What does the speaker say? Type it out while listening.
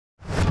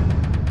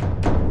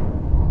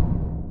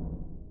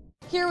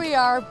Here we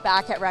are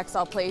back at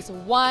Rexall Place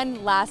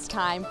one last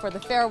time for the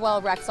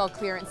farewell Rexall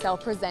clearance sale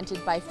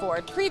presented by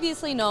Ford,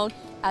 previously known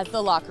as the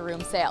locker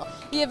room sale.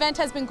 The event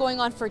has been going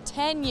on for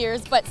 10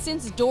 years, but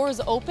since doors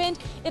opened,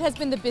 it has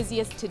been the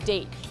busiest to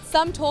date.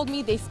 Some told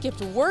me they skipped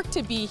work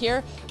to be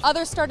here.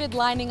 Others started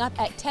lining up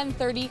at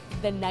 10:30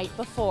 the night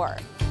before.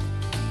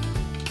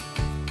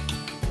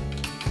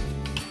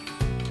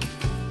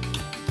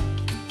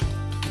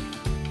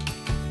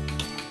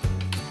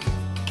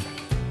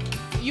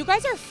 You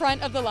guys are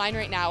front of the line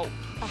right now.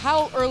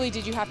 How early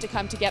did you have to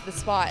come to get the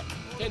spot?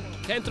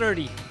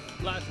 10:30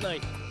 last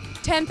night.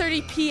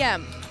 10:30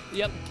 p.m.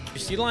 Yep. You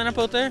see the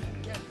lineup out there?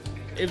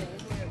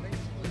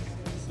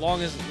 As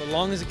long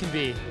as it can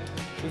be.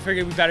 We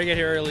figured we better get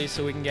here early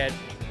so we can get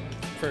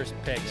first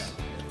picks.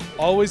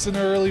 Always an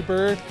early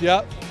bird.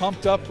 Yep,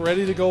 pumped up,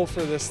 ready to go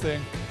for this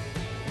thing.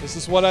 This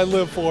is what I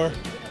live for.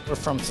 We're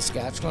from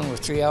Saskatchewan. We're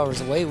 3 hours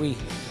away. We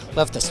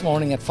left this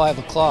morning at 5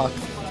 o'clock.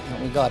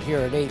 We got here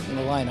at 8 in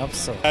the lineup,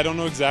 so. I don't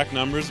know exact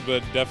numbers,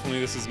 but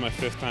definitely this is my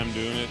 5th time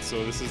doing it,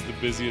 so this is the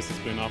busiest it's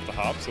been off the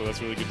hop, so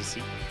that's really good to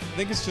see. I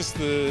think it's just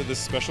the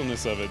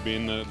specialness of it,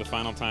 being the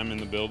final time in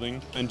the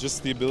building, and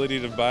just the ability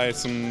to buy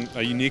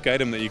a unique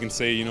item that you can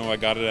say, you know, I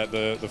got it at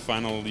the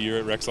final year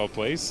at Rexall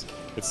Place.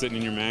 It's sitting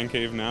in your man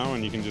cave now,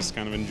 and you can just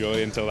kind of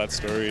enjoy and tell that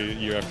story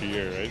year after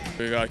year, right?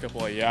 We got a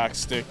couple of yak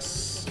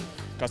sticks,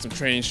 got some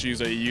training shoes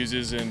that he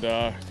uses, and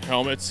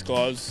helmets,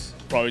 gloves.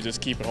 Probably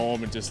just keep it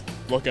home and just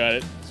look at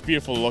it. It's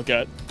beautiful to look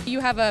at. You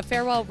have a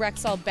farewell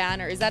Rexall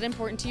banner. Is that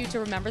important to you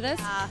to remember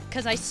this?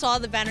 Because I saw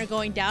the banner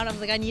going down. I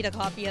was like, I need a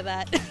copy of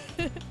that.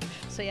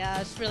 So yeah, I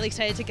was really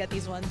excited to get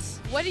these ones.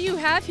 What do you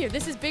have here?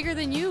 This is bigger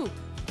than you.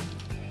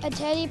 A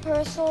Teddy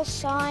Purcell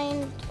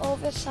signed,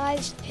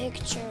 oversized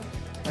picture.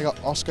 I got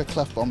Oscar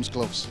Clefbaum's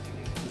gloves.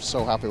 I'm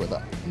so happy with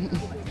that.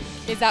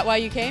 Is that why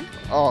you came?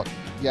 Oh,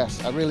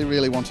 yes. I really,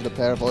 really wanted a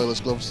pair of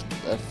Oilers gloves.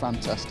 They're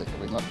fantastic.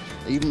 I mean, look,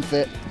 they even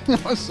fit. I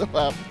was so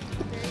happy.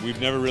 We've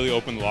never really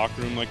opened the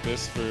locker room like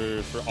this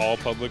for all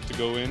public to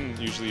go in.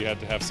 Usually you had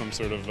to have some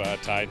sort of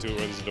tie to it,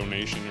 whether it's a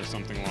donation or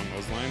something along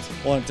those lines.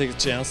 I want to take a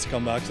chance to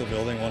come back to the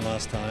building one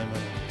last time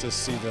and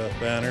just see the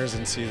banners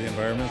and see the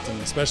environment, and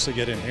especially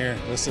get in here.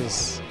 This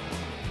is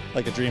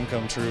like a dream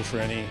come true for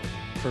any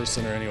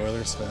person or any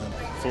Oilers fan.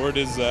 Ford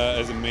is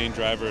a main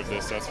driver of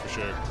this, that's for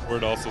sure.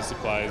 Ford also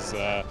supplies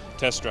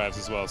test drives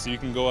as well, so you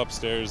can go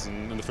upstairs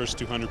and the first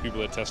 200 people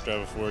that test drive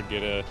a Ford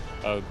get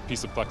a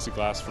piece of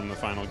plexiglass from the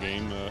final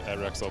game at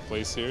Rexall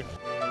Place here.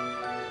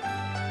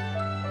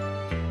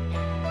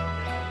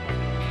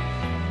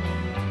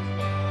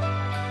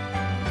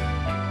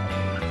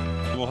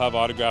 We'll have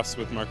autographs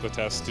with Mark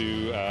Letteste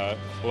to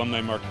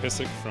alumni Mark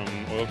Pissick from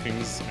Oil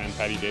Kings and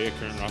Patty Day, a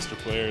current roster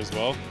player as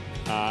well.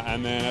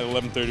 And then at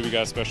 11:30 we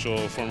got a special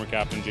former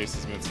captain Jason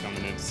Smith's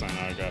coming in to sign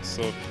autographs.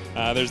 So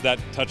there's that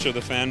touch of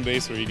the fan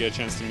base where you get a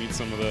chance to meet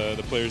some of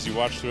the players you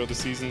watch throughout the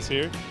seasons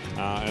here,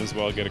 and as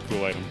well get a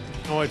cool item.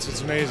 Oh,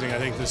 it's amazing. I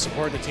think the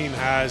support the team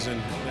has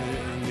and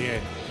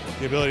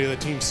the ability of the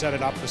team set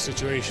it up a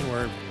situation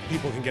where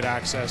people can get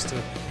access to,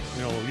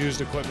 you know,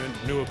 used equipment,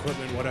 new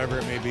equipment, whatever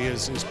it may be,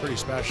 is pretty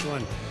special.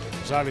 And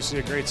there's obviously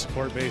a great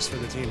support base for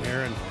the team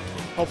here, and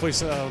hopefully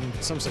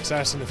some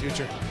success in the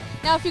future.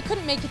 Now, if you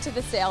couldn't make it to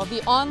the sale,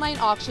 the online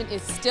auction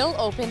is still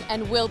open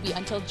and will be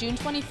until June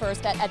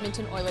 21st at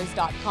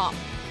EdmontonOilers.com.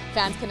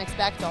 Fans can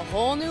expect a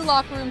whole new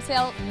locker room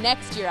sale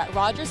next year at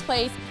Rogers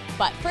Place,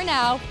 but for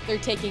now, they're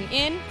taking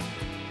in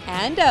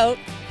and out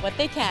what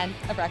they can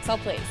of Rexall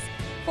Place.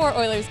 For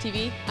Oilers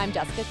TV, I'm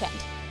Jessica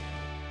Kent.